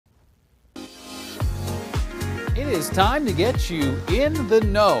It is time to get you in the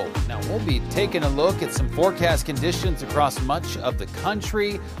know. Now, we'll be taking a look at some forecast conditions across much of the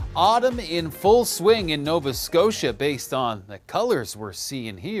country. Autumn in full swing in Nova Scotia based on the colors we're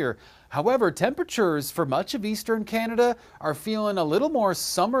seeing here. However, temperatures for much of eastern Canada are feeling a little more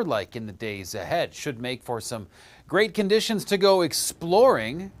summer-like in the days ahead. Should make for some great conditions to go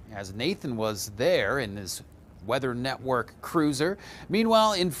exploring, as Nathan was there in his Weather Network cruiser.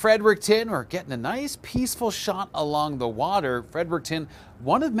 Meanwhile, in Fredericton, we're getting a nice peaceful shot along the water. Fredericton,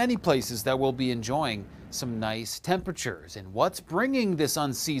 one of many places that will be enjoying some nice temperatures. And what's bringing this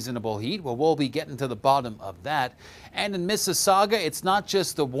unseasonable heat? Well, we'll be getting to the bottom of that. And in Mississauga, it's not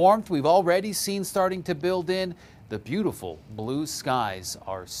just the warmth we've already seen starting to build in. The beautiful blue skies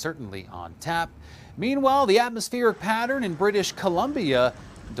are certainly on tap. Meanwhile, the atmospheric pattern in British Columbia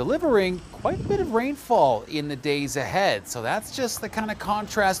delivering quite a bit of rainfall in the days ahead. So that's just the kind of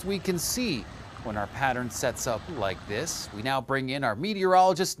contrast we can see when our pattern sets up like this. We now bring in our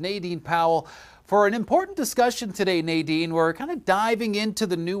meteorologist, Nadine Powell, for an important discussion today, Nadine. We're kind of diving into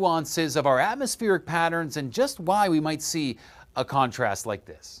the nuances of our atmospheric patterns and just why we might see a contrast like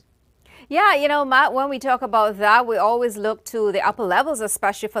this. Yeah, you know, Matt, when we talk about that, we always look to the upper levels,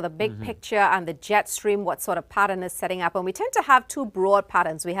 especially for the big picture and the jet stream, what sort of pattern is setting up. And we tend to have two broad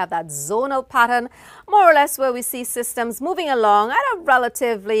patterns. We have that zonal pattern, more or less where we see systems moving along at a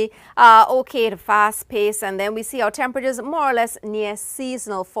relatively okay to fast pace. And then we see our temperatures more or less near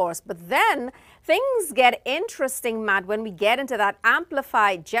seasonal force. But then things get interesting, Matt, when we get into that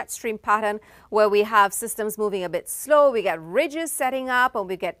amplified jet stream pattern where we have systems moving a bit slow, we get ridges setting up, and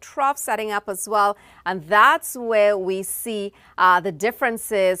we get troughs setting up as well. And that's where we see the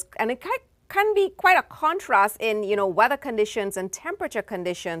differences. And it can be quite a contrast in, you know, weather conditions and temperature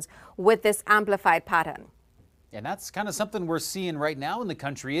conditions with this amplified pattern. And that's kind of something we're seeing right now in the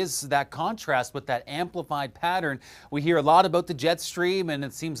country, is that contrast with that amplified pattern. We hear a lot about the jet stream, and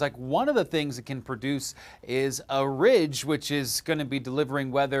it seems like one of the things it can produce is a ridge, which is going to be delivering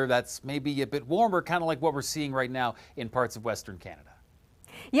weather that's maybe a bit warmer, kind of like what we're seeing right now in parts of Western Canada.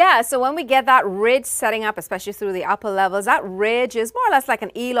 Yeah, so when we get that ridge setting up, especially through the upper levels, that ridge is more or less like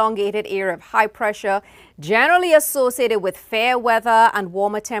an elongated area of high pressure, generally associated with fair weather and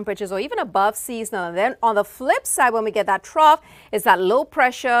warmer temperatures, or even above seasonal. And then on the flip side, when we get that trough, is that low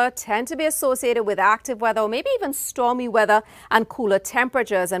pressure, tend to be associated with active weather, or maybe even stormy weather and cooler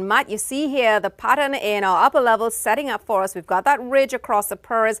temperatures. And Matt, you see here the pattern in our upper levels setting up for us. We've got that ridge across the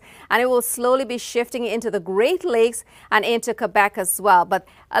prairies, and it will slowly be shifting into the Great Lakes and into Quebec as well. But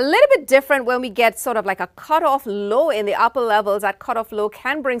a little bit different when we get sort of like a cutoff low in the upper levels. That cutoff low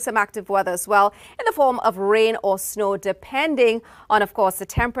can bring some active weather as well in the form of rain or snow, depending on, of course, the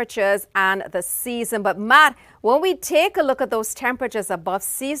temperatures and the season. But Matt, when we take a look at those temperatures above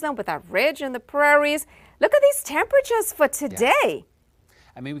season with that ridge in the prairies, look at these temperatures for today. Yeah.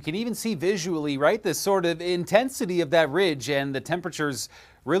 I mean, we can even see visually, right, this sort of intensity of that ridge, and the temperatures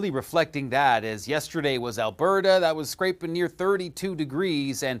really reflecting that, as yesterday was Alberta, that was scraping near 32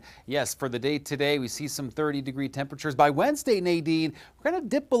 degrees. And yes, for the day today, we see some 30-degree temperatures. By Wednesday, Nadine, we're going to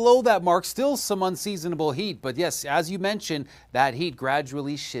dip below that mark, still some unseasonable heat. But yes, as you mentioned, that heat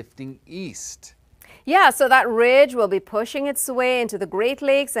gradually shifting east. Yeah, so that ridge will be pushing its way into the Great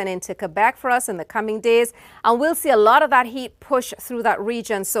Lakes and into Quebec for us in the coming days. And we'll see a lot of that heat push through that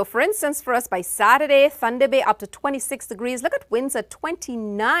region. So for instance, for us by Saturday, Thunder Bay up to 26 degrees. Look at winds at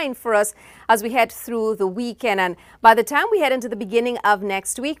 29 for us as we head through the weekend. And by the time we head into the beginning of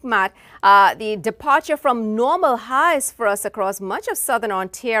next week, Matt, the departure from normal highs for us across much of southern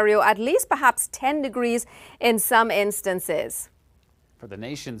Ontario, at least perhaps 10 degrees in some instances. For the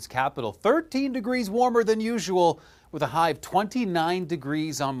nation's capital, 13 degrees warmer than usual, with a high of 29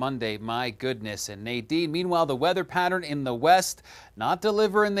 degrees on Monday. My goodness. And Nadine, meanwhile, the weather pattern in the west, not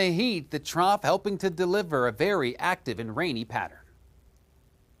delivering the heat, the trough helping to deliver a very active and rainy pattern.